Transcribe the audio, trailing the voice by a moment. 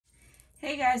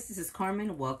Hey guys, this is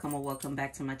Carmen. Welcome or welcome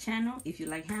back to my channel. If you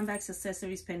like handbags,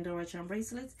 accessories, Pandora charm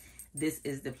bracelets, this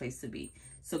is the place to be.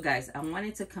 So guys, I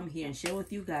wanted to come here and share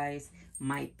with you guys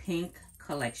my pink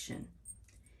collection.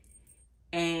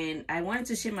 And I wanted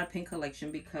to share my pink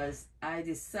collection because I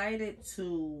decided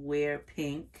to wear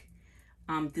pink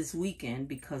this weekend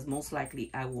because most likely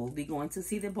I will be going to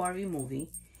see the Barbie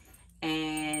movie.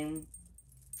 And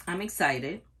I'm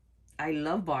excited. I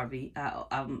love Barbie.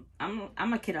 I'm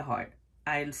a kid at heart.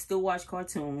 I still watch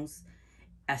cartoons.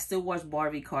 I still watch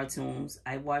Barbie cartoons.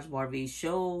 I watch Barbie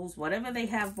shows. Whatever they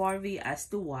have Barbie, I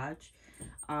still watch.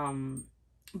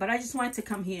 But I just wanted to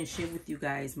come here and share with you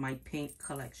guys my pink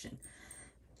collection.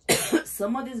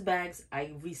 Some of these bags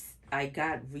I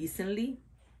got recently.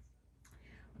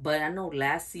 But I know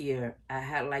last year I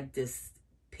had like this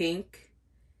pink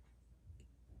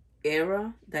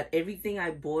era that everything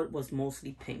I bought was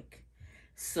mostly pink.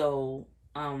 So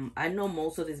I know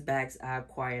most of these bags I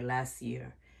acquired last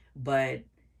year, but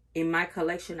in my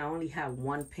collection I only have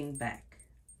one pink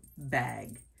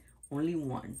bag, only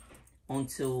one,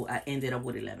 until I ended up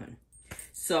with 11.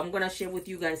 So I'm gonna share with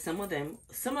you guys some of them.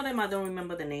 Some of them I don't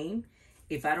remember the name.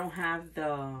 If I don't have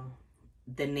the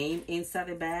name inside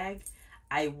the bag,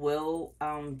 I will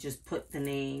just put the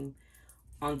name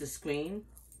on the screen.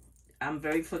 I'm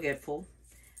very forgetful.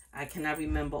 I cannot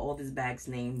remember all these bags'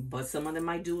 name, but some of them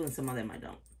I do and some of them I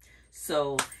don't.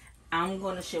 So I'm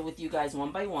going to share with you guys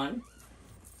one by one.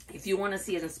 If you want to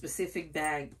see a specific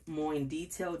bag more in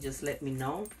detail, just let me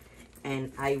know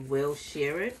and I will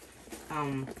share it.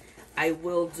 I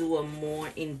will do a more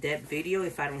in-depth video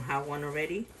if I don't have one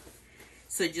already.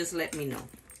 So just let me know.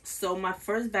 So my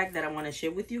first bag that I want to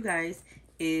share with you guys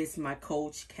is my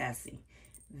Coach Cassie.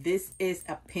 This is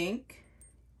a pink,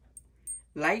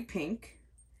 light pink.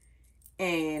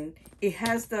 And it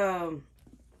has the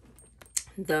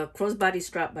crossbody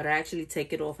strap, but I actually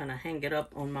take it off and I hang it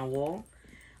up on my wall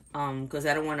because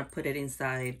I don't want to put it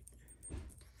inside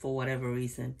for whatever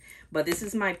reason. But this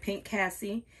is my pink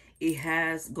Cassie. It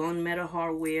has gunmetal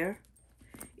hardware.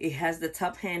 It has the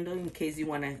top handle in case you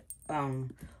want to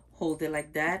hold it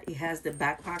like that. It has the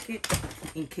back pocket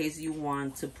in case you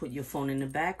want to put your phone in the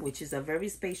back, which is a very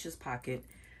spacious pocket.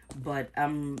 But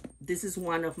this is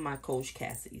one of my Coach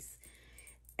Cassies.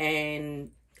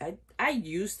 And I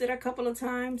used it a couple of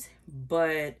times,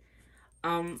 but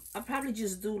I'll probably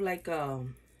just do like a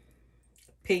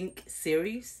pink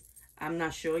series. I'm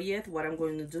not sure yet what I'm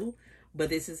going to do, but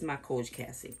this is my Coach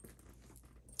Cassie.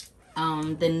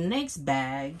 The next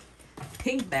bag,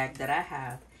 pink bag that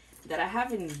I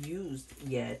haven't used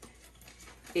yet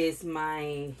is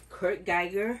my Kurt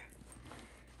Geiger.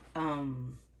 Let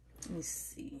me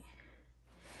see.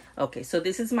 Okay, so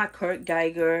this is my Kurt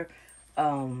Geiger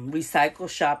recycle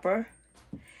shopper,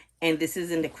 and this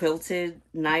is in the quilted,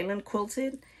 nylon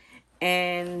quilted,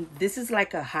 and this is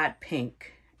like a hot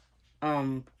pink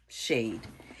shade.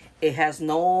 It has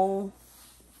no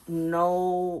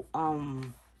oh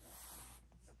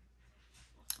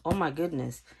my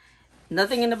goodness,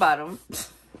 nothing in the bottom.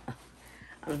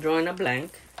 I'm drawing a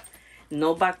blank.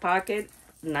 No back pocket.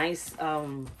 Nice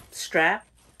strap.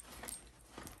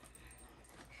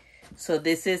 So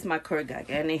this is my Kurt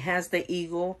Geiger, and it has the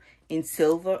eagle in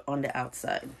silver on the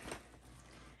outside.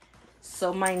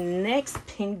 So my next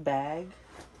pink bag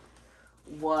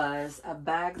was a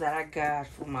bag that I got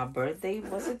for my birthday.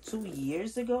 Was it 2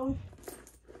 years ago?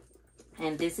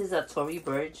 And this is a Tory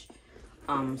Burch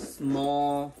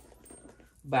small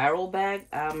barrel bag.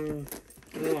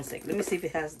 Give me one sec. Let me see if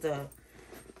it has the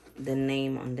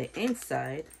name on the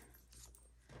inside.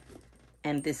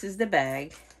 And this is the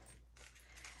bag.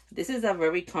 This is a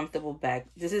very comfortable bag.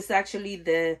 This is actually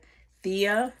the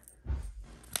Thea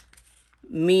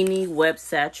Mini Web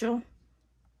Satchel.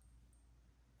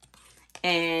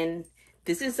 And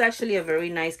this is actually a very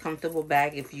nice, comfortable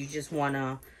bag if you just want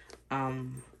to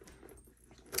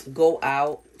go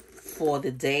out for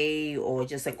the day or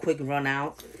just a quick run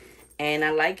out. And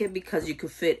I like it because you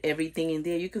could fit everything in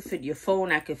there. You could fit your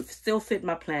phone. I could still fit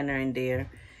my planner in there.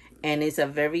 And it's a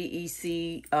very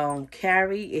easy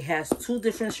carry. It has 2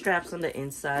 different straps on the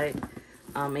inside.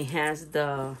 It has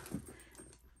the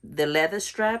leather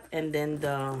strap and then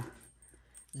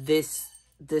this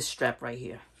strap right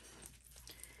here.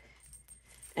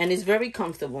 And it's very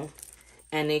comfortable.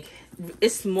 And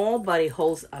it's small, but it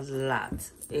holds a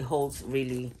lot. It holds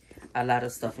really a lot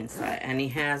of stuff inside. And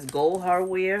it has gold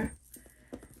hardware.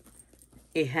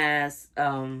 It has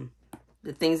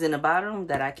the things in the bottom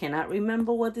that I cannot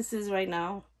remember what this is right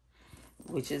now,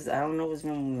 which is, I don't know what's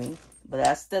wrong with me, but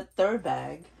that's the third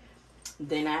bag.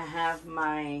 Then I have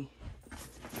my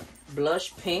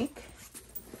blush pink.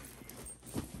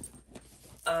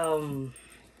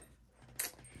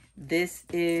 This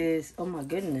is, oh my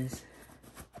goodness,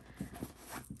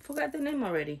 forgot the name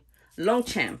already.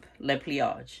 Longchamp Le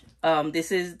Pliage.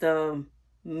 This is the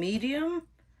medium.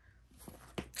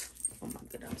 Oh my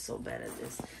god, I'm so bad at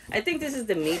this. I think this is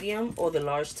the medium or the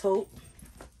large tote.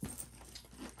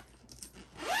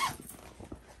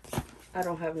 I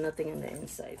don't have nothing in the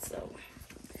inside, so.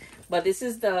 But this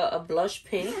is the a blush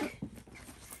pink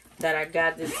that I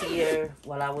got this year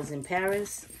while I was in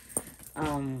Paris.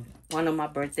 One of my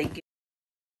birthday gifts.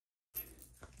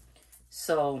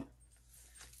 So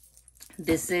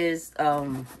this is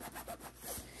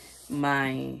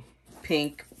my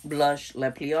pink blush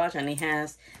Le Pliage, and it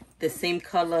has the same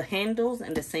color handles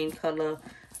and the same color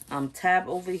tab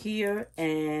over here,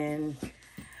 and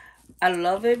I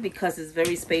love it because it's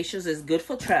very spacious. It's good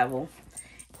for travel,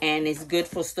 and it's good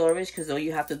for storage because all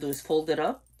you have to do is fold it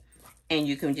up and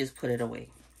you can just put it away.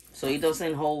 So it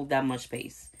doesn't hold that much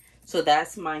space. So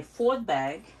that's my fourth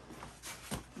bag.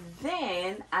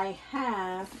 Then I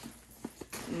have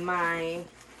my,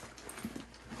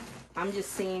 I'm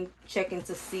just checking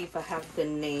to see if I have the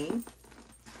name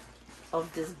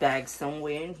of this bag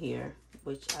somewhere in here,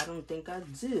 which I don't think I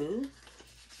do.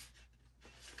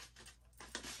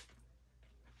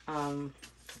 No.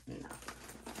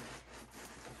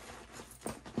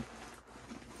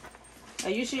 I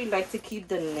usually like to keep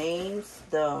the names,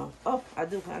 oh, I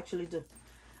do, actually do.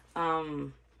 I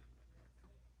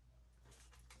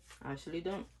actually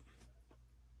don't.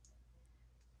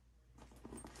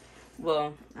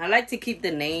 Well, I like to keep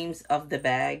the names of the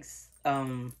bags.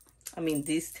 I mean,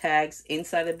 these tags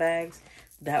inside the bags.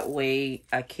 That way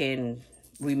I can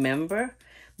remember.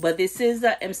 But this is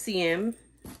the MCM.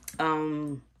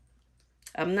 I'm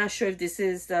not sure if this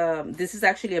is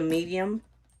actually a medium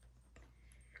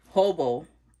hobo.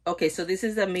 Okay, so this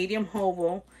is a medium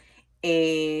hobo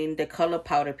in the color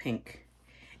powder pink.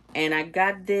 And I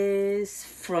got this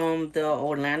from the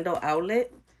Orlando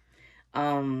outlet.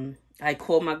 I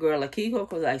called my girl Akiko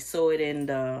because I saw it in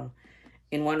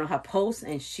one of her posts,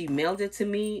 and she mailed it to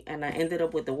me, and I ended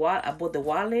up with the wallet. I bought the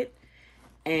wallet,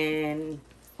 and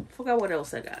I forgot what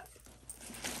else I got.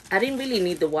 I didn't really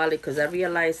need the wallet because I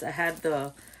realized I had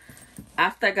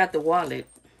after I got the wallet,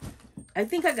 I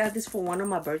think I got this for one of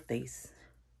my birthdays.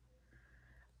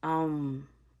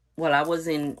 Well, I was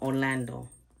in Orlando,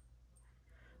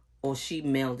 or she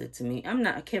mailed it to me.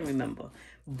 I can't remember.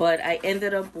 But I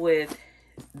ended up with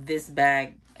this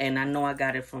bag, and I know I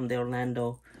got it from the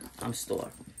Orlando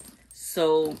store.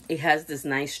 So it has this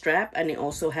nice strap, and it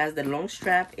also has the long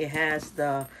strap. It has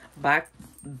the back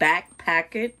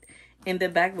pocket in the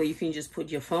back where you can just put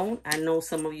your phone. I know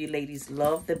some of you ladies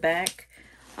love the back.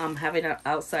 Having an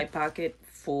outside pocket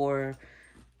for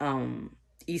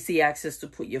easy access to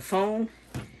put your phone.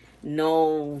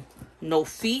 No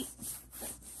feet,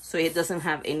 so it doesn't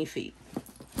have any feet.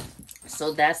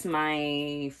 So that's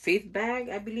my fifth bag,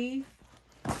 I believe.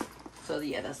 So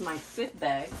yeah, that's my fifth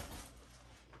bag.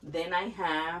 Then I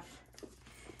have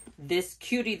this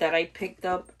cutie that I picked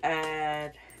up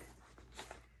at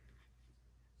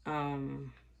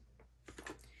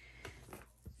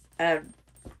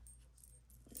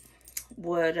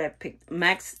what I picked,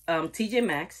 TJ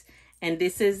Maxx, and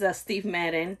this is a Steve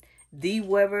Madden D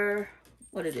Weber.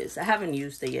 What it is, I haven't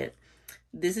used it yet.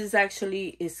 This is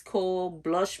actually, it's called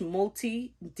Blush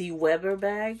Multi D Weber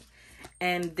bag,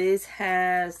 and this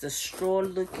has the straw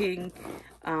looking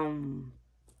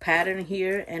pattern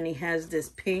here, and it has this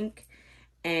pink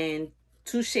and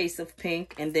 2 shades of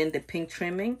pink, and then the pink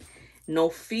trimming. No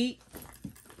feet,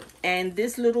 and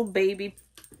this little baby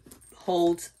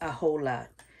holds a whole lot,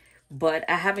 but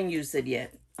I haven't used it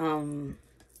yet.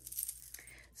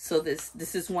 So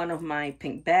this is one of my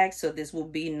pink bags. So this will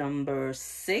be number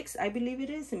 6, I believe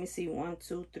it is. Let me see, 1,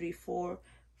 2, 3, 4,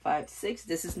 5, 6.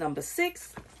 This is number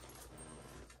 6.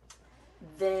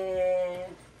 Then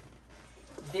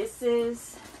this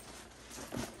is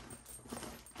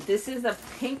a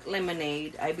pink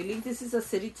lemonade. I believe this is a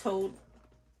city tote.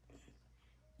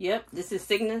 Yep, this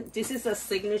is a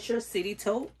signature city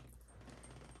tote.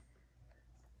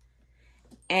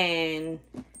 And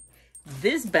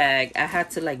this bag, I had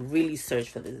to like really search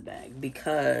for this bag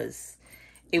because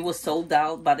it was sold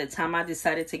out. By the time I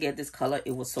decided to get this color,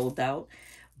 it was sold out.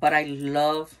 But I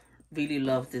really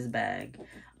love this bag.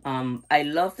 I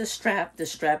love the strap. The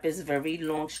strap is a very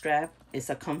long strap. It's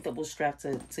a comfortable strap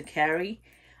to carry.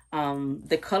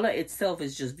 The color itself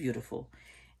is just beautiful.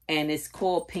 And it's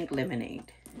called Pink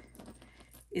Lemonade.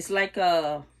 It's like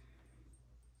a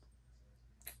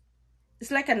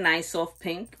nice soft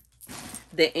pink.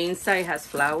 The inside has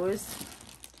flowers.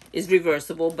 It's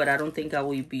reversible, but I don't think I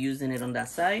will be using it on that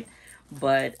side.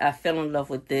 But I fell in love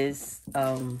with this.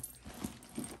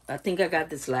 I think I got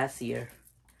this last year.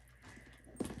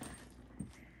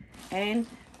 And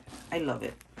I love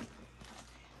it.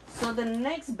 So the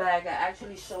next bag, I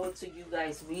actually showed it to you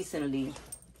guys recently,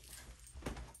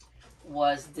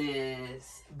 was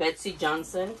this Betsey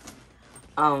Johnson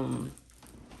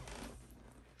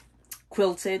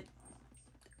quilted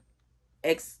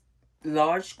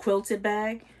large quilted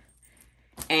bag,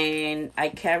 and I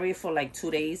carry it for like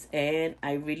 2 days, and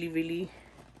I really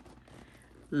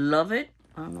love it.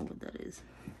 I don't know what that is.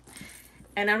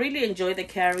 And I really enjoy the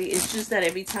carry. It's just that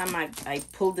every time I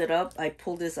pulled it up, I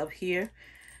pulled this up here,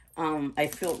 I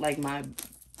felt like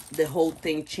the whole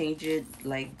thing changed,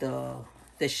 like the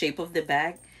shape of the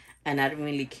bag, and I didn't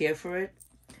really care for it.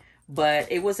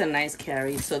 But it was a nice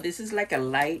carry. So this is like a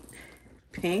light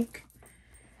pink.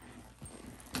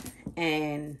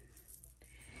 And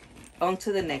on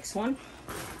to the next one.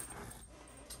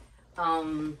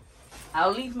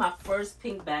 I'll leave my first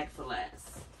pink bag for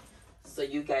last, so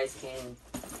you guys can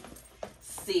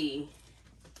see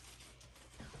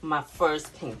my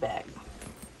first pink bag.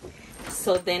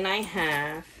 So then I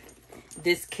have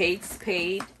this Kate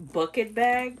Spade bucket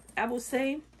bag, I would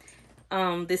say.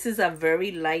 This is a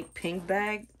very light pink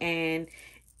bag, and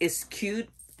it's cute,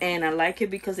 and I like it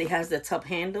because it has the top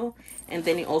handle, and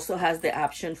then it also has the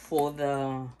option for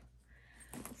the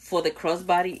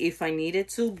crossbody if I needed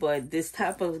to. But this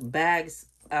type of bags,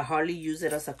 I hardly use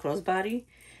it as a crossbody.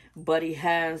 But it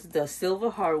has the silver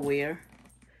hardware.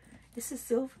 Is it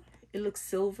silver? It looks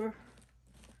silver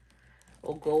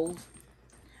or gold.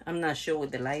 I'm not sure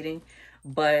with the lighting,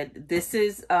 but this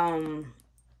is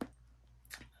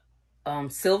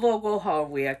silver or gold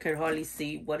hardware. I can hardly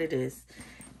see what it is,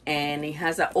 and it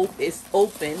has it's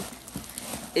open.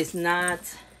 It's not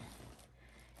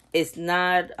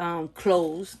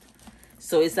closed,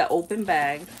 so it's an open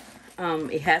bag.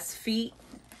 It has feet,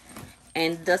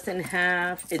 and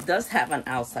it does have an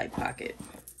outside pocket.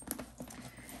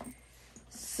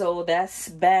 So that's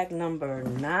bag number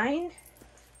 9,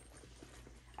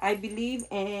 I believe.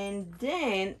 And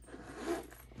then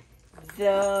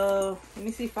let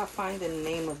me see if I find the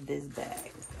name of this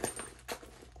bag.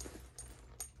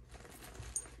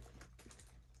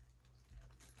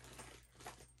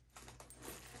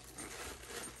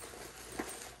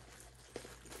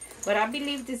 But I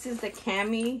believe this is the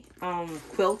Cami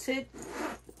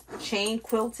chain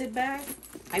quilted bag.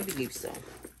 I believe so.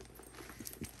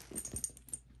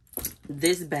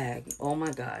 This bag, oh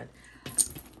my God.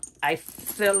 I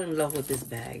fell in love with this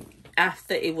bag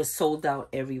after it was sold out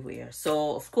everywhere.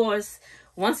 So, of course,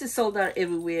 once it's sold out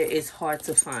everywhere, it's hard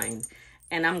to find.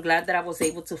 And I'm glad that I was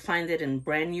able to find it in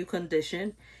brand new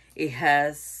condition. It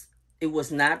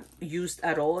was not used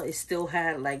at all. It still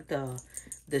had like the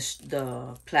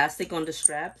plastic on the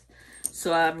straps.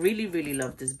 So I really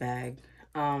love this bag.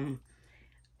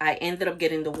 I ended up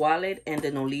getting the wallet and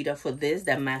the Nolita for this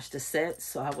that matched the set.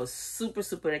 So I was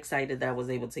super excited that I was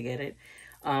able to get it.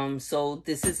 So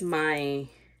this is my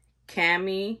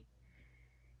Cami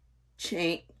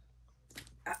chain.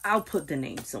 I'll put the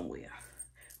name somewhere.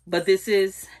 But this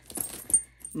is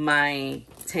my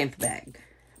 10th bag,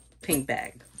 pink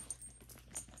bag.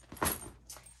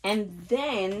 And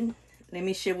then let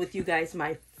me share with you guys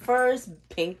my first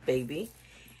pink baby.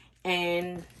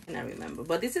 And I remember,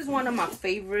 but this is one of my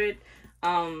favorite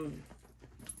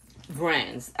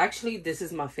brands. Actually, this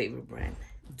is my favorite brand,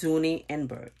 Dooney and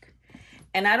Bourke.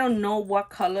 And I don't know what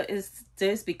color is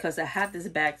this because I had this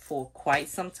bag for quite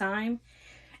some time,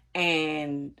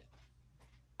 and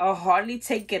I'll hardly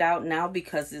take it out now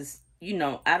because it's, you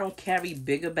know, I don't carry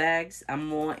bigger bags. I'm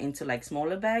more into like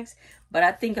smaller bags, but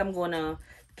I think I'm gonna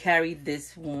carry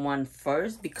this one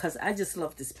first because I just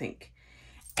love this pink.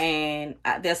 And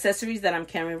the accessories that I'm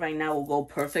carrying right now will go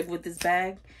perfect with this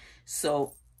bag.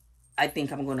 So I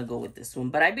think I'm going to go with this one.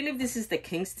 But I believe this is the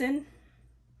Kingston.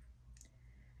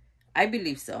 I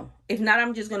believe so. If not,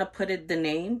 I'm just going to put it the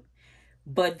name.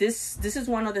 But this is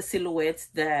one of the silhouettes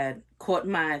that caught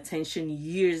my attention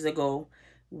years ago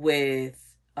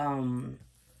with Dooney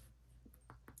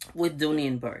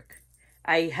and Bourke.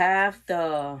 I have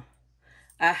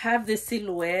this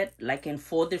silhouette like in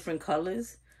 4 different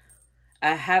colors.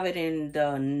 I have it in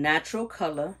the natural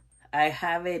color. I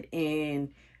have it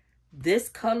in this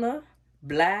color,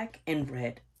 black and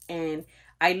red. And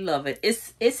I love it.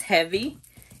 It's heavy.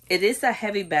 It is a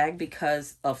heavy bag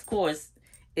because, of course,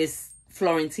 it's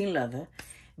Florentine leather.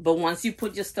 But once you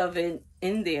put your stuff in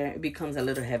there, it becomes a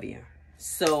little heavier.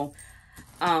 So,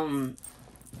 it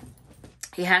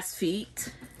has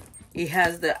feet. It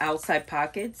has the outside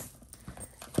pockets.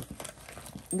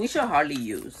 which I hardly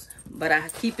use, but I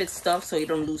keep it stuffed so it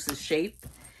don't lose its shape.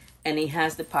 And it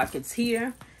has the pockets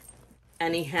here,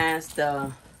 and it has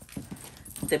the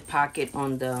pocket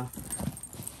on the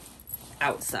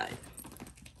outside.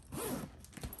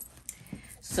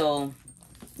 So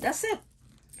that's it.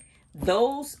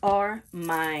 Those are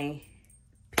my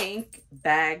pink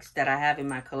bags that I have in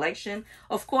my collection.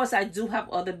 Of course, I do have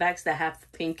other bags that have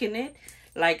pink in it.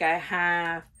 Like I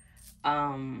have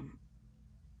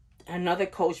another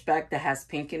Coach bag that has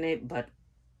pink in it, but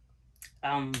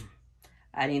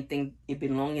I didn't think it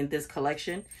belonged in this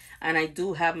collection. And I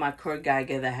do have my Kurt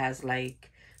Geiger that has like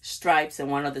stripes,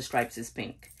 and one of the stripes is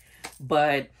pink.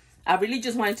 But I really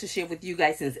just wanted to share with you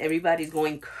guys, since everybody's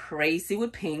going crazy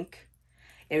with pink.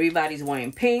 Everybody's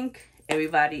wearing pink.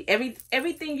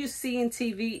 Everything you see in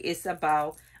TV is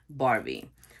about Barbie.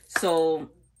 So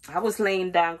I was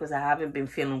laying down because I haven't been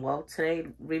feeling well today,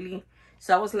 really.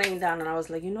 So I was laying down and I was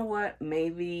like, you know what?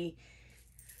 Maybe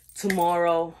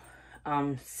tomorrow,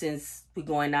 since we're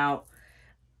going out,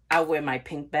 I'll wear my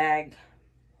pink bag.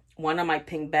 One of my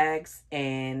pink bags.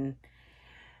 And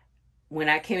when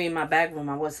I came in my bag room,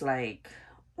 I was like,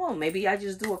 well, maybe I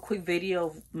just do a quick video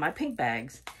of my pink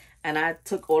bags. And I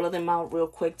took all of them out real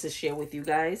quick to share with you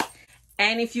guys.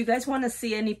 And if you guys want to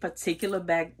see any particular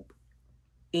bag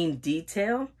in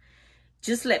detail,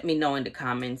 just let me know in the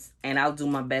comments, and I'll do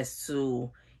my best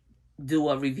to do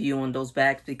a review on those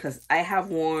bags, because I have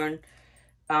worn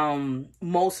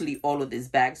mostly all of these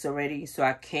bags already, so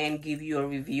I can give you a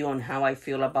review on how I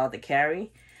feel about the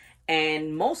carry.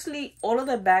 And mostly all of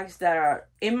the bags that are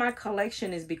in my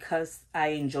collection is because I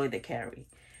enjoy the carry.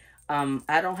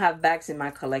 I don't have bags in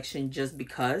my collection just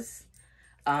because.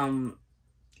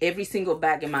 Every single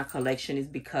bag in my collection is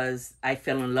because I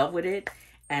fell in love with it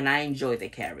and I enjoy the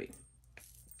carry.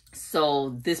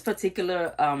 So this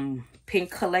particular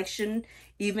pink collection,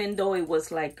 even though it was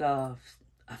like a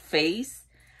phase,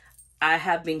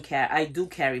 I do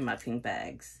carry my pink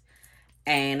bags.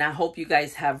 And I hope you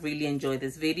guys have really enjoyed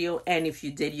this video. And if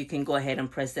you did, you can go ahead and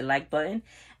press the like button.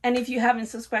 And if you haven't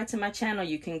subscribed to my channel,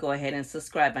 you can go ahead and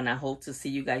subscribe. And I hope to see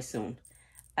you guys soon.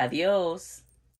 Adios.